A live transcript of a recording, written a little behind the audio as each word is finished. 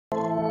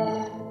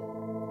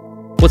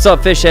What's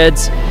up, fish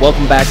heads?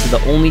 Welcome back to the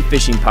only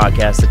fishing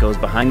podcast that goes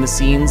behind the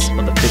scenes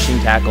of the fishing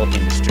tackle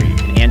industry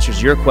and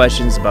answers your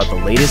questions about the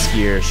latest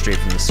gear straight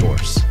from the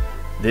source.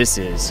 This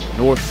is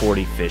North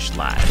 40 Fish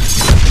Live.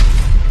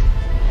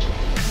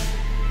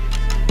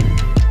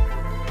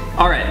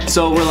 All right,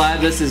 so we're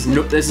live. This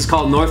is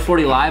called North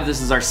 40 Live.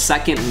 This is our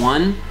second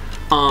one.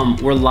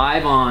 We're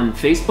live on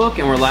Facebook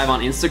and we're live on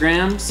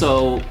Instagram.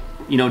 So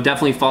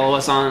definitely follow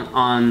us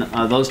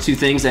on those two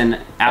things and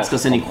ask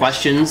us any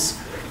questions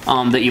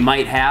that you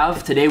might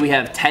have. Today we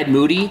have Ted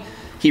Moody.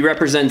 He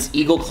represents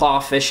Eagle Claw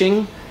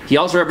Fishing. He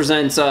also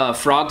represents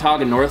Frog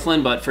Tog and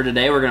Northland, but for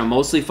today we're going to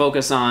mostly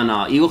focus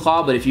on Eagle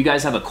Claw. But if you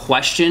guys have a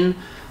question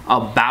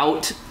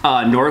about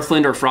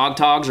Northland or Frog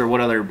Togs, or what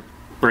other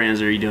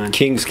brands are you doing?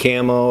 King's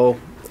Camo.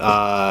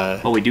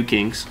 We do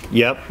Kings.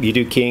 Yep, you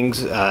do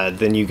Kings.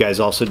 Then you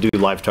guys also do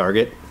Live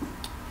Target.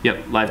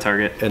 Yep, Live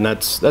Target. And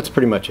that's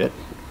pretty much it.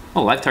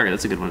 Oh, Live Target,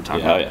 that's a good one to talk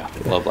about. Oh yeah,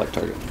 love Live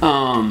Target.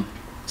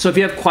 So if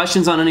you have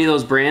questions on any of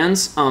those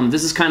brands,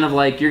 this is kind of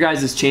like your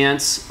guys'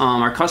 chance,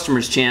 our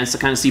customers' chance to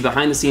kind of see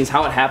behind the scenes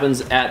how it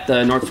happens at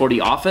the North 40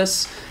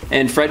 office.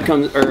 And Ted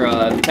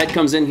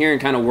comes in here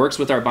and kind of works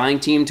with our buying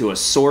team to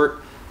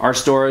assort our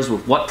stores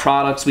with what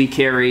products we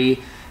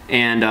carry,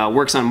 and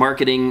works on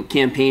marketing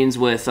campaigns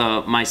with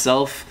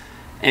myself.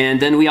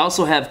 And then we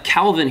also have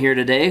Calvin here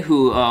today,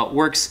 who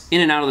works in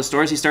and out of the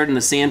stores. He started in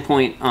the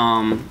Sandpoint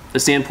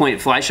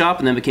Fly Shop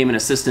and then became an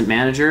assistant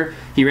manager.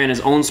 He ran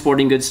his own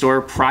sporting goods store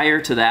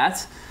prior to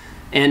that.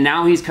 And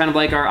now he's kind of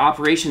like our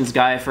operations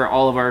guy for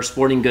all of our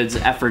sporting goods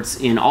efforts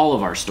in all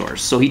of our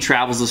stores. So he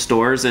travels the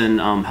stores and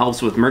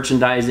helps with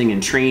merchandising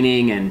and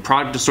training and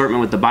product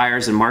assortment with the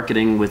buyers and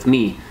marketing with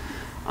me.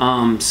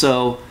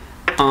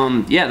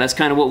 Yeah, that's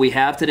kind of what we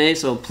have today.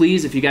 So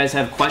please, if you guys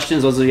have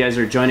questions, those of you guys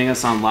who are joining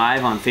us on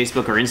live on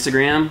Facebook or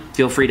Instagram,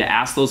 feel free to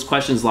ask those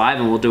questions live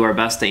and we'll do our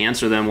best to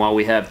answer them while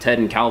we have Ted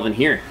and Calvin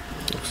here.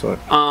 Excellent.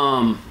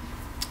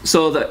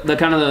 So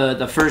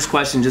the first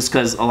question, just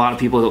because a lot of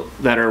people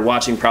that are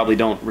watching probably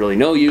don't really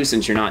know you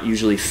since you're not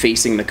usually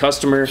facing the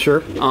customer.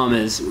 Sure.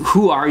 Is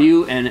who are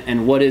you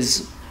and what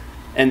is,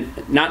 and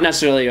not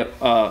necessarily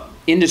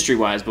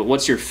industry-wise, but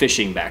what's your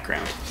fishing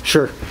background?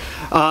 Sure.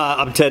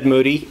 I'm Ted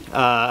Moody.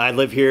 I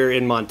live here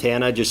in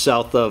Montana, just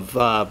south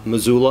of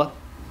Missoula.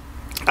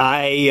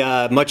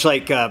 I, much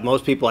like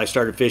most people, I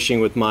started fishing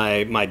with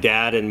my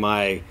dad and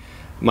my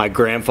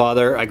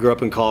grandfather. I grew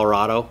up in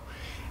Colorado.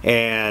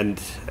 And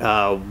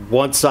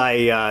once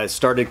I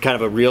started kind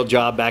of a real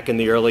job back in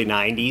the early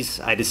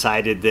 90s, I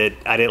decided that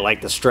I didn't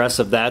like the stress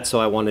of that, so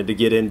I wanted to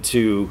get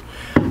into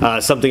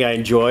something I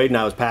enjoyed and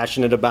I was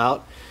passionate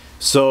about.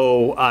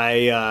 So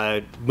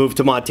I moved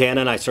to Montana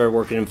and I started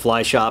working in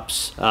fly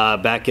shops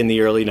back in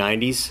the early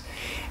 90s.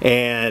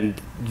 And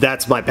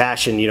that's my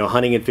passion.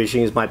 Hunting and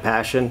fishing is my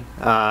passion.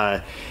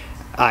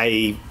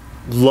 I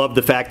love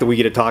the fact that we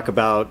get to talk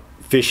about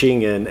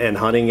fishing and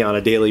hunting on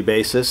a daily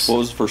basis. What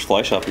was the first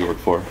fly shop you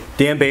worked for?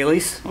 Dan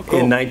Bailey's. Oh, cool.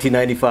 In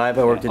 1995,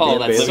 I worked at Dan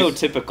Bailey's. Oh, that's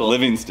so typical.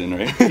 Livingston,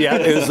 right? Yeah,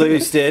 it was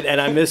Livingston, and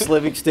I miss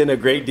Livingston a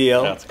great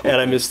deal. That's cool. And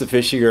I miss the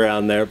fishing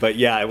around there. But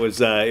yeah, it was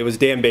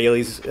Dan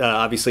Bailey's,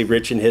 obviously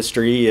rich in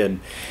history. And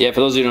yeah, for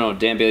those of you who don't know,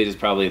 Dan Bailey's is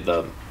probably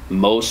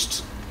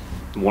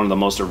one of the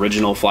most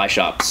original fly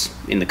shops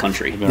in the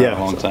country. Been around a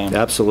long time.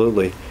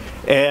 Absolutely.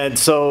 And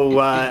so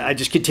I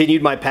just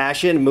continued my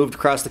passion and moved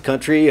across the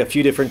country a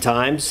few different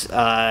times,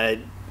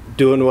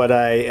 doing what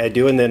I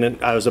do. And then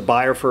I was a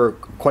buyer for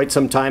quite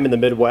some time in the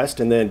Midwest.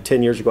 And then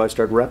 10 years ago, I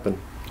started repping.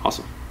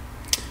 Awesome.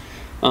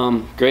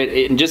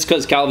 Great. And just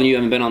because, Calvin, you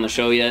haven't been on the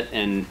show yet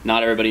and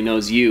not everybody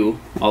knows you,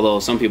 although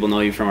some people know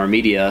you from our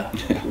media,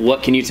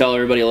 what can you tell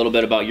everybody a little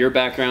bit about your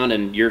background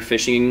and your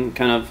fishing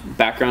kind of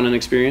background and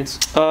experience?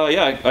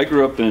 Yeah, I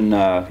grew up in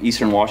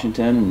Eastern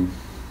Washington, and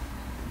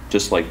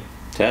just like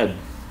Ted,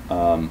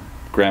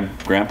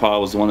 Grandpa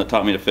was the one that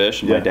taught me to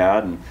fish, and my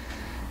dad, and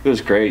it was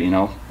great.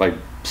 I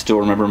still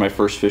remember my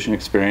first fishing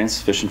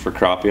experience, fishing for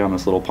crappie on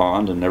this little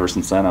pond, and ever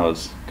since then I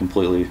was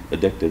completely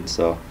addicted.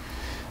 So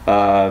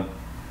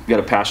got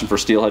a passion for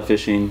steelhead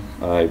fishing.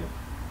 I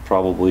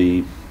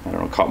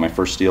caught my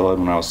first steelhead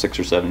when I was 6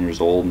 or 7 years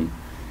old, and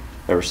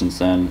ever since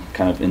then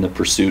kind of in the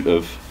pursuit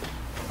of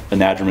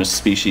anadromous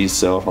species.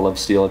 So I love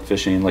steelhead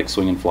fishing, like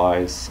swinging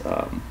flies,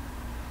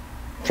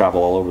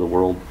 travel all over the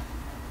world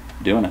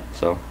doing it.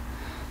 So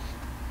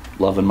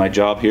loving my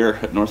job here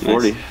at North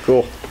 40. Nice.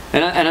 Cool.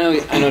 And I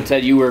know,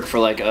 Ted, you work for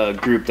like a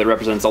group that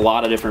represents a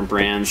lot of different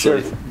brands.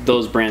 Sure. So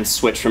those brands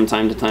switch from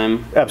time to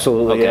time?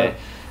 Absolutely, okay. yeah.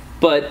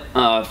 But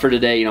for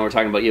today, we're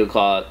talking about Eagle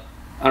Claw.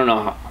 I don't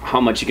know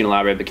how much you can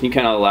elaborate, but can you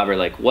kind of elaborate,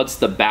 like, what's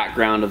the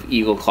background of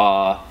Eagle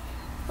Claw?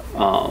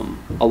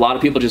 A lot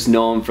of people just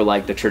know them for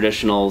like the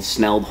traditional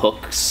snelled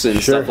hooks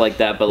and stuff like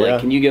that, but like,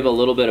 can you give a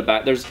little bit of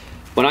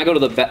when I go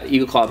to the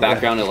Eagle Claw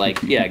background at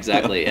like,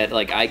 exactly, at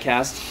like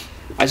iCast,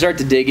 I start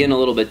to dig in a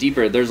little bit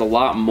deeper. There's a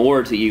lot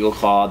more to Eagle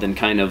Claw than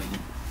kind of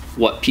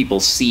what people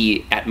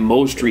see at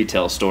most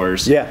retail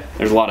stores. Yeah.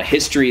 There's a lot of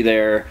history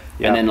there,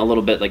 and then a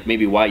little bit like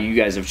maybe why you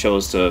guys have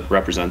chose to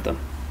represent them.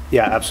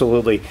 Yeah,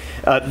 absolutely.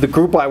 The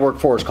group I work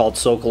for is called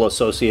Sokol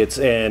Associates,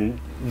 and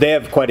they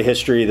have quite a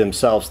history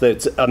themselves.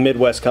 It's a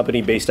Midwest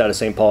company based out of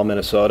St. Paul,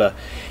 Minnesota,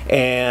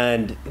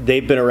 and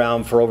they've been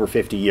around for over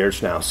 50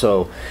 years now.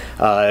 So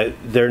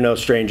they're no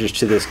strangers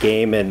to this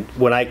game. And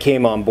when I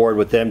came on board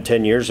with them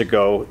 10 years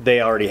ago,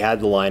 they already had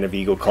the line of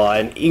Eagle Claw.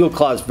 And Eagle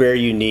Claw is very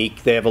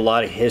unique. They have a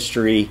lot of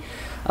history.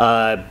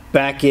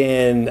 Back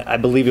in, I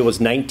believe it was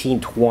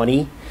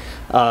 1920,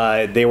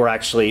 they were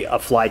actually a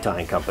fly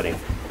tying company.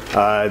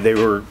 They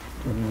were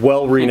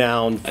well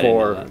renowned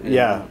for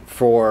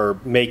for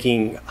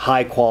making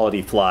high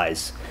quality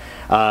flies,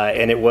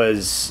 and it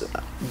was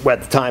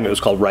at the time it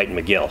was called Wright and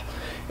McGill.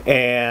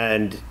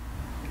 And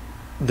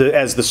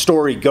as the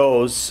story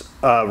goes,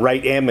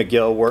 Wright and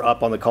McGill were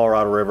up on the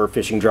Colorado River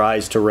fishing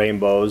dries to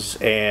rainbows,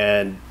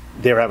 and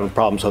they were having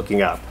problems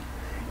hooking up,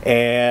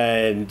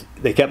 and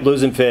they kept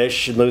losing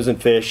fish, and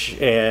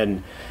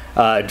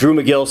Drew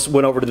McGill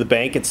went over to the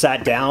bank and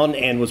sat down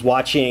and was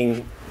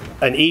watching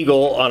an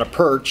eagle on a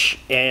perch,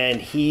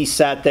 and he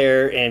sat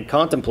there and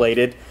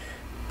contemplated,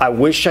 I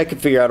wish I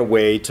could figure out a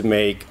way to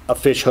make a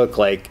fish hook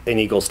like an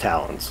eagle's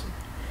talons.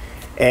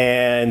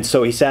 And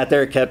so he sat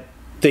there, kept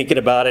thinking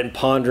about it and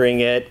pondering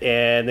it,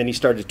 and then he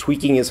started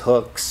tweaking his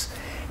hooks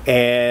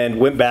and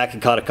went back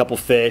and caught a couple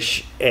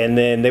fish, and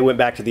then they went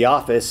back to the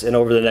office, and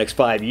over the next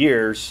 5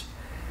 years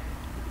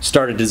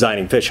started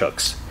designing fish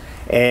hooks.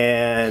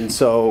 And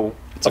so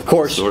of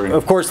course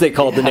they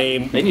called the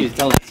name. They need to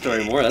tell that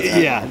story more.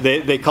 That's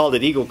they called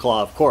it Eagle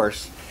Claw, of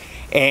course.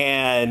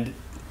 And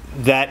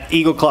that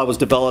Eagle Claw was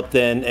developed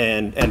then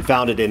and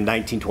founded in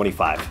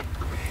 1925.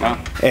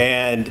 Wow.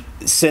 And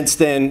since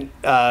then,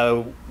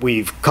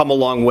 we've come a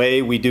long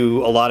way. We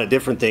do a lot of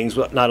different things.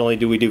 Not only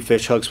do we do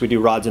fish hooks, we do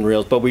rods and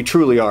reels, but we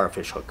truly are a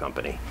fish hook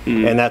company.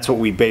 And that's what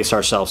we base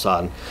ourselves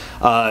on.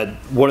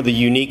 One of the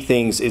unique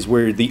things is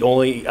we're the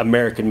only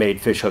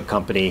American-made fish hook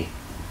company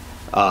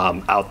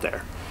out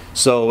there.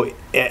 So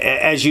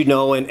as you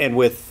know, and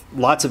with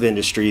lots of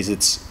industries,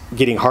 it's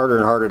getting harder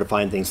and harder to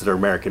find things that are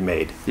American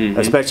made,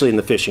 especially in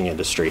the fishing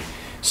industry.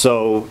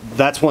 So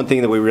that's one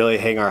thing that we really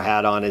hang our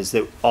hat on, is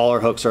that all our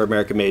hooks are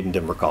American made in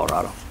Denver,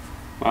 Colorado.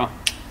 Wow.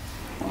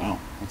 Wow,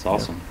 that's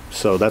awesome. Yeah.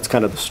 So that's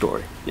kind of the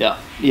story. Yeah,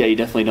 you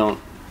definitely don't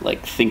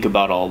like think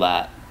about all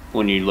that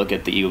when you look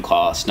at the Eagle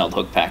Claw snelled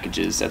hook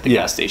packages at the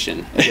gas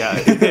station. Yeah,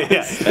 At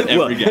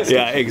every gas station.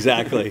 Yeah,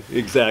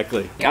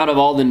 exactly. Out of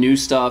all the new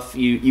stuff,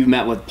 you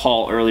met with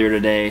Paul earlier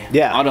today.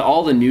 Yeah. Out of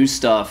all the new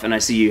stuff, and I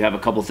see you have a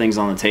couple things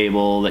on the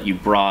table that you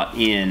brought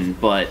in,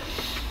 but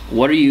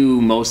what are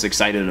you most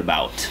excited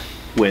about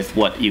with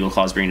what Eagle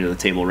Claw is bringing to the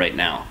table right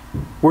now?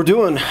 We're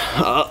doing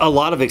a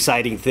lot of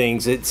exciting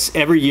things. It's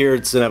every year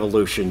it's an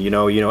evolution. You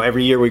know,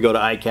 every year we go to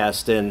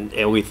ICAST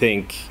and we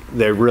think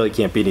there really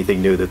can't be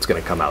anything new that's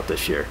going to come out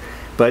this year.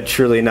 But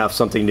surely enough,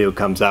 something new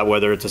comes out,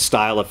 whether it's a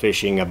style of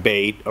fishing, a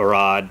bait, a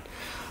rod,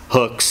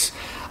 hooks.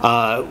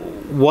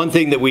 One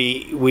thing that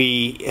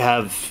we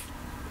have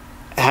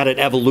had an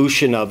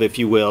evolution of, if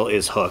you will,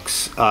 is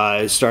hooks.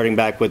 Starting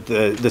back with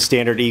the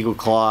standard Eagle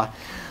Claw.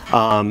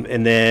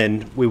 And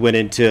then we went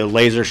into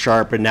laser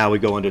sharp, and now we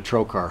go into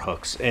trocar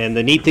hooks. And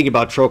the neat thing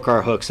about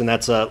trocar hooks, and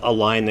that's a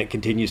line that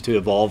continues to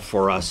evolve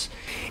for us,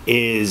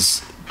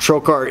 is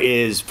trocar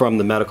is from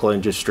the medical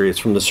industry. It's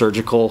from the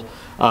surgical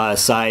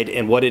side.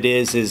 And what it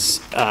is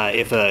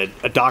if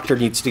a doctor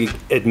needs to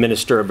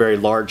administer a very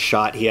large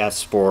shot, he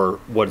asks for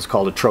what is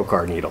called a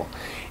trocar needle.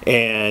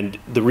 And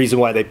the reason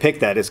why they pick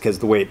that is because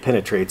the way it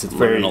penetrates, it's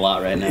learning a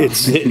lot right now.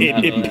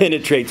 It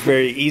penetrates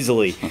very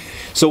easily.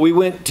 So we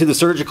went to the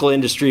surgical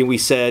industry and we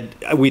said,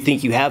 we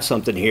think you have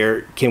something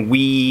here. Can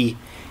we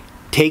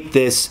take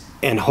this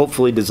and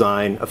hopefully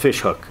design a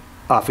fish hook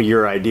off of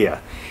your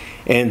idea?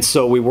 And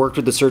so we worked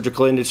with the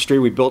surgical industry.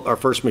 We built our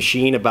first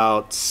machine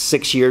about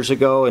 6 years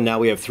ago, and now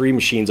we have 3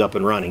 machines up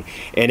and running.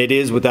 And it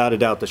is without a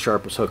doubt the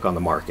sharpest hook on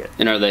the market.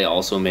 And are they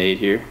also made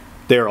here?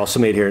 They're also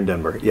made here in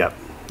Denver, yep.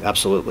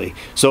 Absolutely.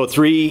 So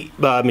 3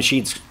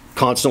 machines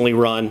constantly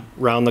run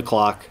round the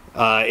clock.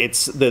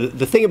 It's the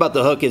thing about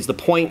the hook is the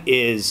point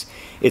is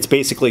it's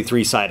basically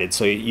 3-sided.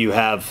 So you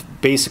have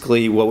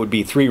basically what would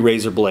be 3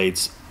 razor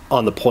blades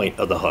on the point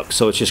of the hook.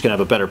 So it's just going to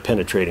have a better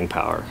penetrating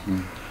power.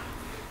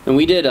 And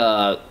we did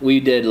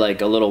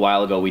like a little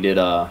while ago, we did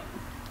a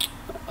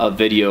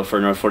video for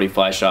North 40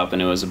 Fly Shop,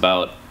 and it was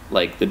about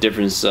like the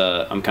difference.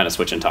 I'm kind of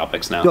switching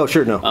topics now. Oh,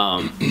 sure, no.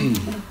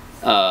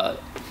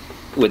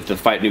 With the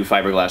new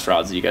fiberglass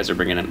rods that you guys are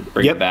bringing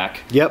back.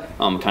 Yep.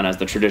 Kind of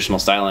the traditional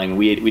styling.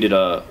 We did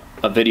a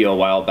video a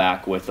while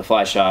back with the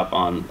Fly Shop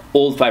on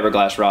old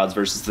fiberglass rods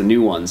versus the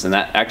new ones, and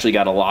that actually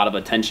got a lot of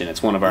attention.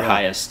 It's one of our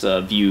highest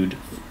viewed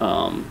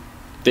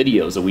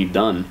videos that we've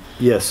done.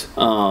 Yes.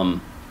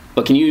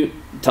 But can you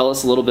tell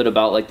us a little bit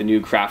about like the new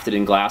crafted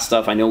in glass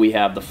stuff? I know we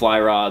have the fly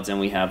rods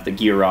and we have the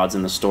gear rods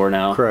in the store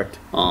now. Correct.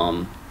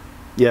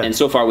 Yeah. And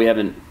so far we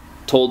haven't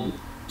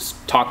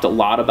talked a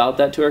lot about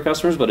that to our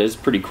customers, but it's a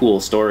pretty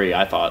cool story,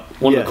 I thought.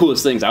 One of the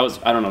coolest things, I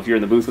don't know if you're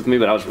in the booth with me,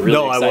 but I was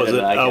really excited.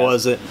 No, I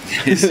wasn't.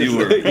 Yes, you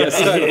were. Yes,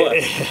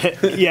 I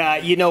was. Yeah,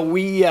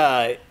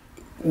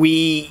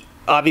 we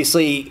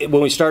obviously,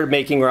 when we started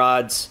making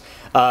rods,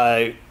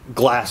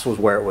 glass was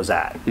where it was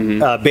at.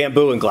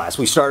 Bamboo and glass.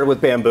 We started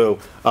with bamboo,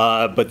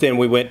 but then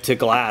we went to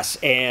glass,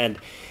 and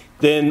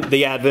then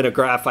the advent of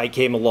graphite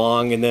came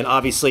along, and then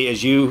obviously,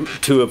 as you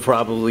two have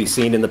probably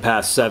seen in the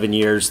past 7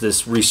 years,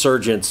 this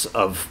resurgence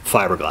of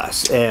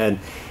fiberglass, and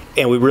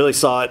we really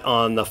saw it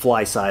on the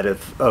fly side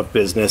of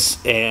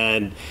business,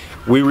 and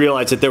we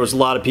realized that there was a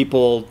lot of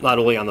people, not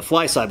only on the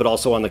fly side, but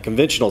also on the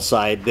conventional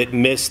side, that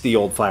missed the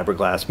old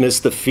fiberglass,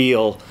 missed the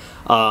feel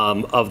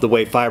of the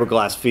way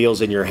fiberglass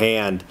feels in your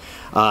hand.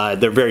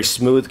 They're very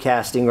smooth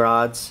casting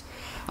rods.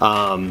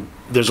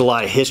 There's a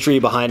lot of history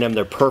behind them.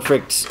 They're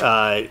perfect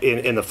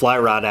in the fly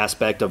rod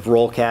aspect of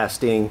roll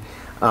casting,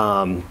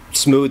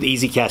 smooth,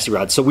 easy casting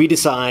rods. So we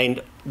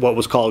designed what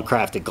was called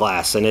crafted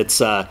glass, and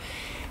it's a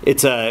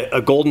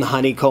golden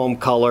honeycomb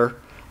color.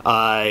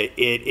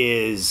 It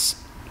is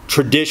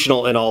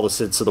traditional in all the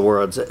sense of the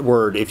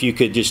word. If you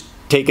could just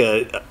take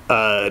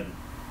a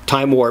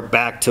time warp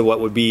back to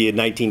what would be in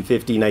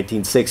 1950,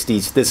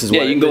 1960s. This is you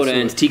can go to an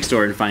antique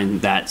store and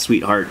find that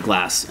Sweetheart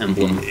glass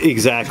emblem.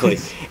 Exactly.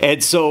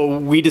 And so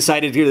we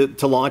decided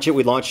to launch it.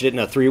 We launched it in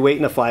a 3-weight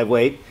and a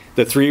 5-weight.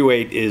 The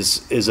 3-weight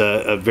is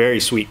a very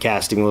sweet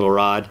casting little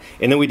rod.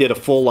 And then we did a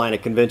full line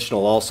of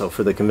conventional also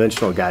for the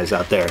conventional guys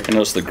out there. I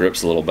noticed the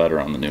grip's a little better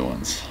on the new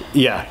ones.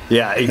 Yeah,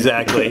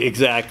 exactly,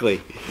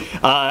 exactly.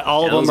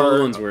 All of them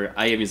are... ones where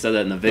I even said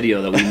that in the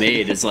video that we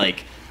made. It's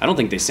like, I don't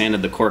think they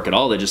sanded the cork at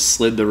all. They just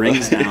slid the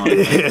rings down.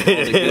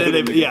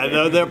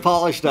 Yeah, they're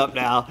polished up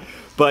now.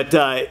 But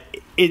there's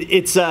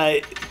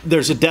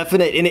a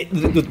definite, and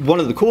one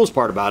of the coolest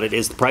part about it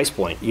is the price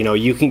point. You know,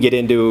 you can get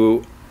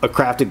into a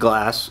crafted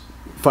glass,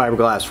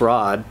 fiberglass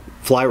rod,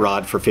 fly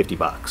rod for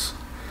 $50.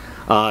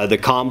 The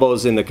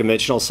combos in the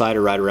conventional side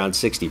are right around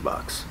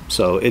 $60.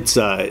 So it's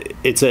a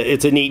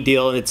neat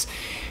deal, and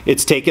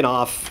it's taken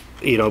off.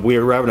 You know, we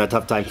were having a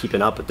tough time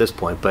keeping up at this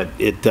point, but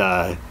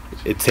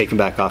it's taken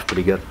back off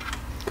pretty good.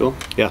 Cool.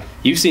 Yeah.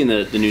 You've seen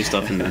the new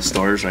stuff in the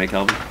stores, right,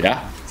 Calvin?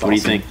 Yeah. What do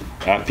you think?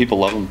 People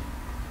love them,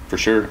 for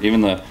sure.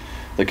 Even the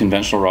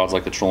conventional rods,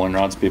 like the trolling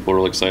rods, people are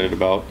really excited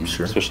about,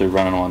 sure. Especially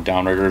running on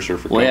downriggers or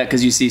for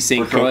because you see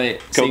St. Croix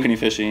kokanee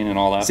fishing and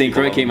all that. St.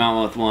 Croix came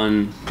out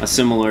with a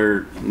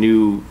similar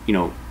new,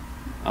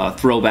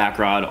 throwback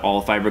rod,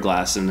 all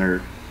fiberglass, and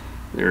they're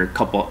a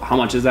couple. How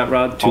much is that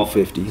rod?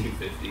 $250.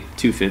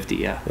 $250.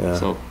 Yeah.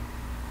 So.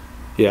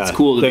 Yeah, it's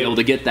cool to be able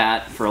to get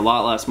that for a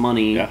lot less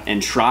money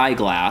and try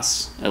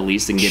glass at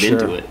least and get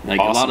into it. Like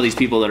a lot of these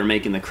people that are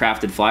making the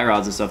crafted fly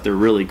rods and stuff, they're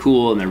really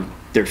cool and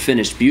they're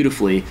finished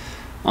beautifully.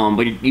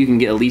 But you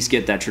can at least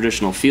get that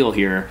traditional feel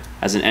here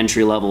as an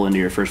entry level into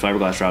your first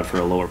fiberglass rod for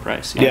a lower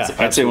price.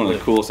 I'd say one of the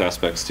coolest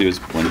aspects too is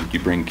when you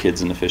bring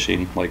kids into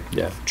fishing, like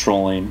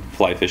trolling,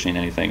 fly fishing,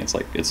 anything.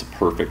 It's a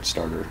perfect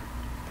starter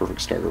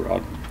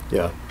rod.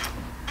 Yeah.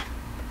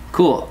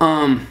 Cool.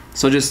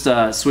 So just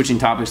switching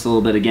topics a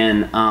little bit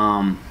again.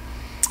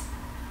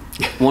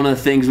 One of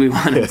the things we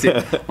wanted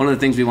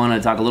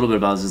to talk a little bit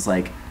about is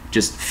like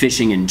just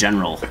fishing in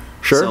general.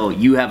 Sure. So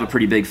you have a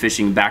pretty big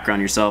fishing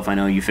background yourself. I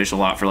know you fish a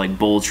lot for like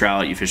bull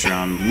trout. You fish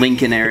around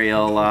Lincoln area a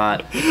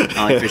lot. You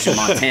fish in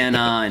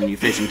Montana and you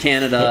fish in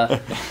Canada.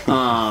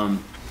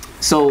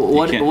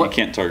 So you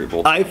can't target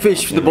bull trout. I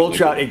fish the bull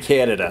trout in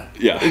Canada.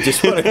 Yeah. I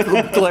just want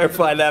to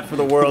clarify that for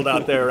the world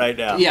out there right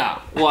now. Yeah.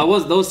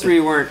 Well, those three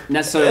weren't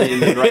necessarily in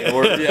the right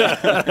order.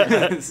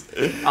 Yeah.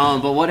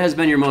 But what has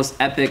been your most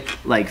epic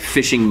like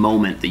fishing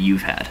moment that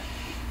you've had?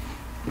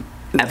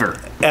 Ever?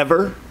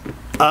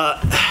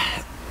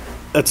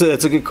 That's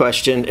a good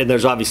question, and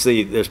there's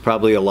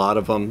probably a lot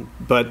of them,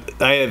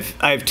 but I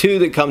have two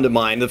that come to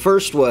mind. The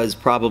first was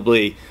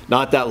probably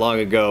not that long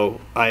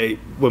ago.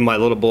 When my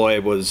little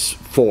boy was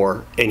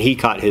 4, and he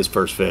caught his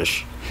first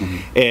fish,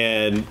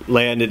 and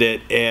landed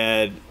it,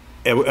 and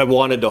I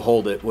wanted to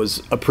hold it.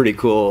 Was a pretty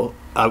cool.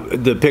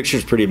 The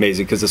picture's pretty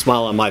amazing because the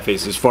smile on my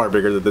face is far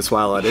bigger than the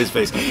smile on his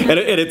face, and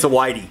it's a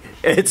whitey,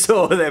 and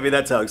so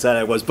that's how excited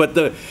I was.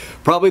 But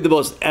probably the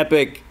most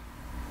epic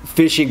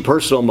fishing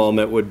personal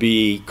moment would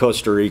be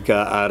Costa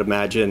Rica. I'd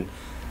imagine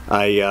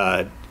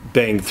I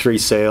banged 3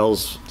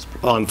 sails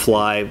on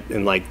fly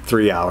in like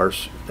 3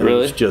 hours. And really?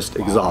 I was just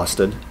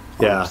exhausted.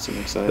 Yeah.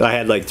 So I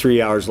had like 3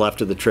 hours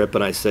left of the trip,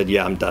 and I said,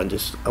 "Yeah, I'm done.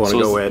 I want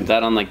to go in." Is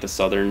that on like the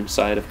southern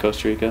side of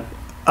Costa Rica?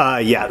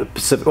 Yeah, the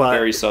Pacific. Well,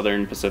 very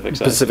southern Pacific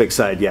side. Pacific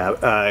side,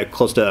 yeah,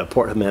 close to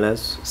Port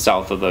Jimenez.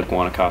 South of the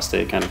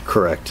Guanacaste kind of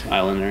correct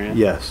island area.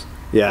 Yes.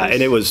 Yeah, Nice.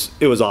 and it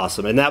was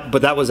awesome, and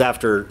that was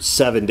after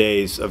 7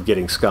 days of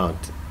getting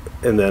skunked,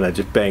 and then I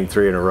just banged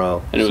 3 in a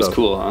row. And it was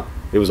cool, huh?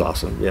 It was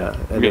awesome. Yeah,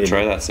 We gotta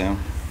try that, Sam.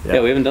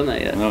 Yeah, we haven't done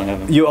that yet. No, I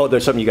haven't.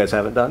 There's something you guys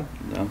haven't done?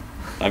 No,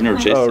 I've never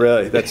chased. Oh,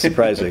 really? That's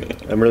surprising.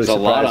 I'm really There's a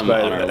lot surprised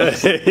by on our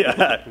list.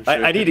 Yeah,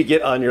 I need to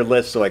get on your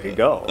list so I can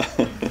go.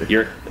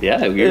 You're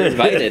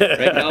invited,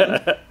 right,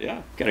 Calvin?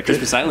 Yeah. Got a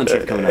Christmas Island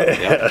trip coming up.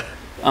 Yeah.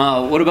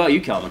 What about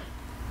you, Calvin?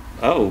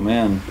 Oh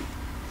man.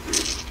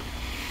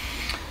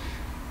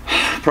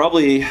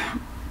 Probably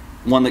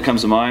one that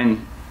comes to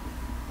mind,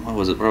 what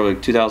was it, probably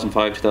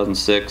 2005,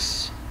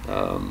 2006.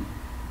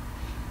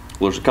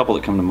 there's a couple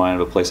that come to mind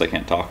of a place I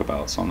can't talk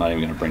about, so I'm not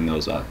even going to bring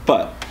those up.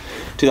 But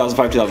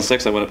 2005,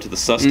 2006, I went up to the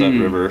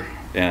Sustat River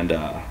and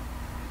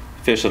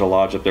fished at a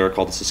lodge up there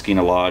called the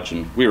Susquehanna Lodge,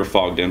 and we were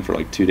fogged in for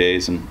like 2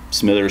 days in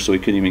Smithers, so we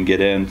couldn't even get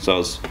in. So I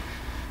was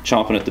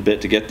chomping at the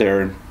bit to get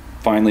there, and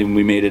finally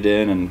we made it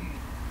in and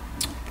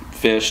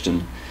fished.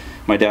 And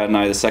my dad and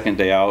I, the second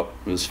day out,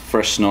 it was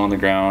fresh snow on the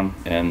ground,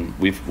 and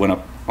we went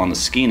up on the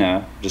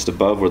Skeena just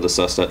above where the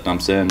Sustat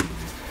dumps in,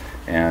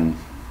 and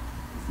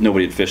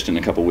nobody had fished in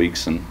a couple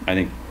weeks, and I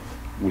think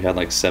we had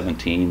like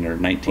 17 or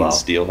 19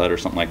 steelhead or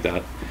something like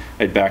that.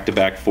 I had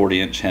back-to-back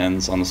 40-inch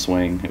hens on the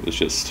swing. It was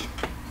just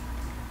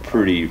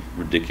pretty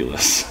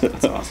ridiculous.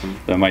 That's awesome.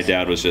 My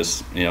dad was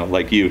just,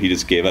 like you, he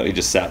just gave up. He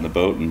just sat in the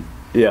boat and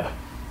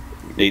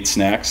ate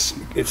snacks.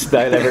 It's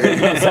not going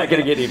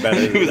to get any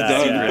better than He was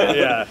that. done.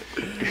 Yeah.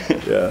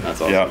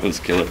 That's awesome. Yeah, it was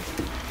killer.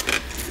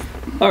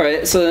 All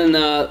right, so then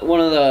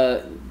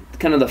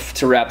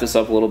to wrap this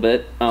up a little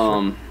bit,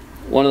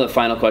 one of the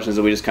final questions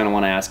that we just kind of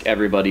want to ask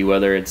everybody,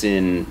 whether it's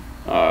in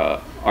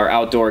our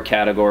outdoor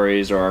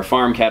categories or our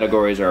farm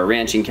categories or our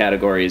ranching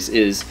categories,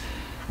 is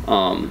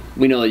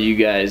we know that you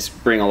guys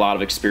bring a lot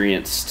of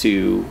experience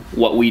to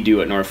what we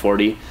do at North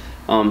 40.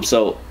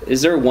 So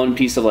is there one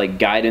piece of like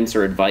guidance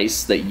or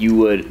advice that you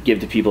would give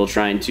to people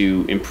trying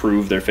to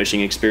improve their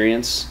fishing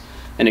experience?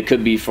 And it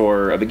could be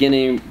for a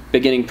beginning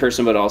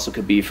person, but also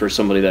could be for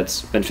somebody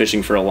that's been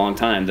fishing for a long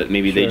time, that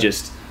maybe they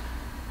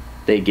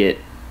get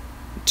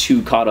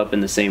too caught up in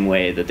the same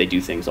way that they do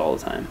things all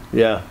the time.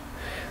 Yeah.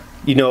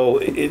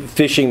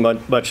 Fishing,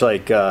 much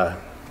like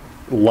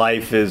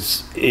life,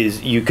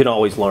 is you can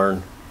always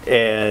learn,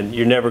 and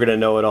you're never going to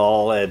know it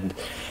all.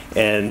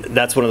 And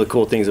that's one of the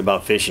cool things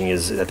about fishing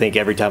is I think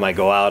every time I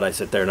go out, I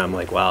sit there and I'm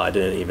like, wow, I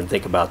didn't even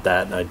think about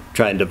that. And I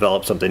try and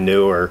develop something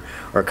new or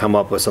come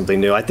up with something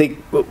new. I think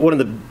one of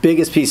the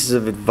biggest pieces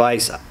of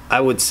advice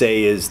I would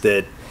say is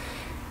that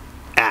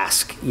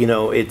ask.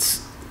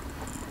 It's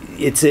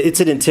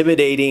an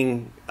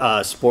intimidating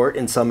sport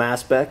in some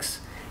aspects,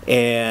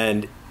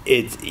 and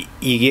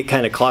you get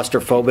kind of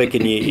claustrophobic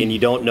and you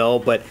don't know.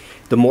 But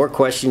the more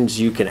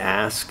questions you can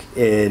ask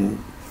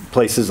in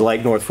places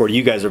like North 40,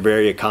 you guys are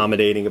very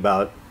accommodating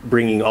about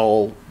bringing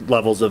all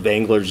levels of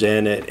anglers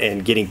in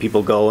and getting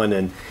people going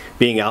and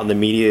being out in the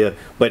media.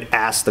 But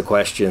ask the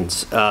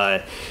questions.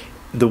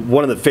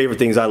 One of the favorite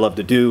things I love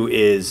to do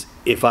is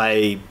if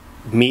I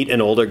meet an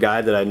older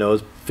guy that I know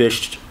has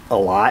fished a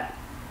lot,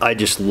 I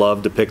just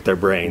love to pick their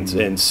brains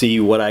and see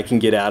what I can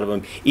get out of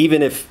them.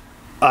 Even if,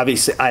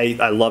 obviously,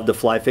 I love to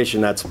fly fish,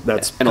 and that's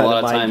and a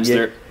lot of times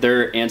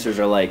their answers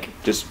are like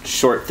just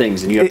short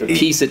things, and you have to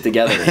piece it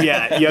together.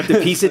 Yeah, you have to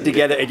piece it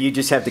together, and you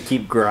just have to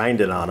keep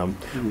grinding on them.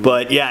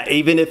 But yeah,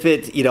 even if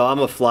I'm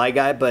a fly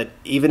guy, but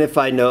even if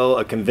I know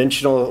a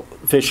conventional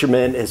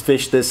fisherman has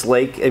fished this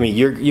lake, I mean,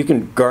 you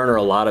can garner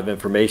a lot of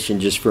information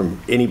just from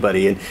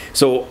anybody. And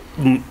so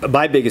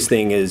my biggest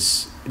thing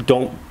is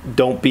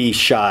don't be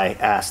shy.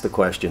 Ask the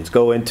questions.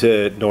 Go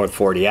into North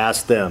 40.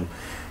 Ask them.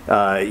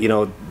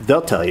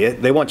 They'll tell you.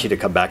 They want you to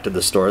come back to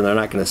the store, and they're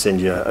not going to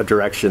send you a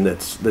direction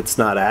that's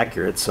not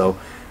accurate. So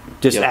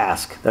just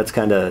ask. That's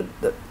kind of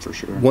for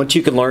sure. Once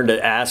you can learn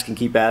to ask and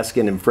keep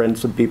asking and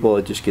friends with people,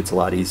 it just gets a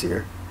lot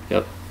easier.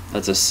 Yep,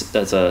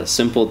 that's a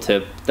simple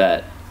tip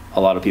that a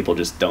lot of people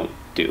just don't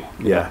do.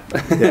 Yeah.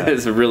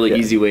 It's a really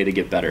easy way to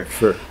get better.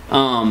 Sure.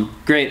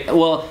 Great.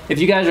 Well, if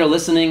you guys are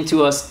listening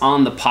to us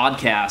on the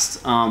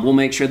podcast, we'll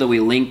make sure that we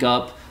link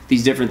up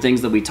these different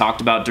things that we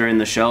talked about during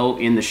the show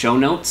in the show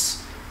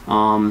notes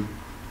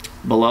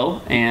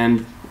below.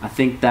 And I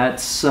think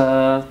that's,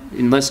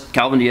 unless,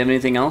 Calvin, do you have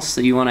anything else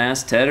that you want to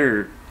ask Ted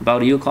or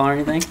about EagleClaw or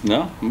anything?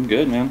 No, I'm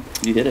good, man.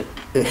 You hit it.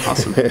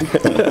 Awesome.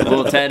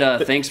 Well,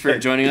 Ted, thanks for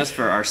joining us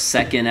for our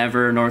second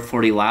ever North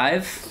 40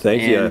 Live.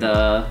 Thank you.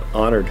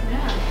 Honored.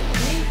 Yeah.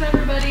 Thanks,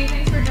 everybody.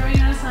 Thanks for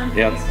joining us on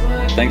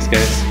Facebook. Thanks,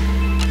 guys.